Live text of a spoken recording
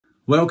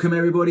Welcome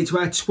everybody to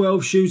our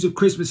 12 shoes of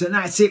Christmas, and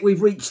that's it,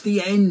 we've reached the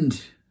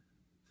end.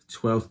 The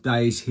 12th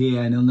day is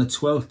here, and on the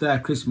 12th day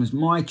of Christmas,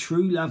 my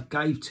true love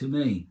gave to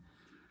me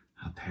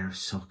a pair of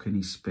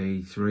Saucony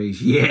Speed 3s.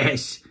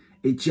 Yes,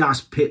 it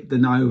just pipped the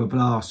Nova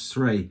Blast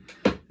 3.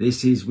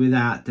 This is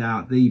without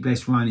doubt the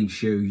best running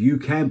shoe you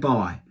can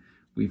buy.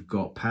 We've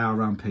got Power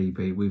Run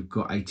PB, we've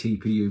got a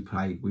TPU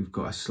plate, we've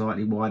got a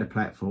slightly wider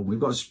platform, we've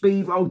got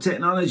speed roll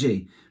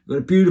technology, we've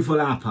got a beautiful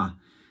upper.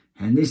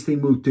 And this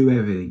thing will do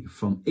everything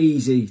from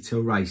easy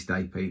to race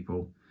day,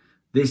 people.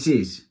 This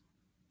is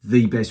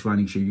the best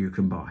running shoe you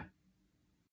can buy.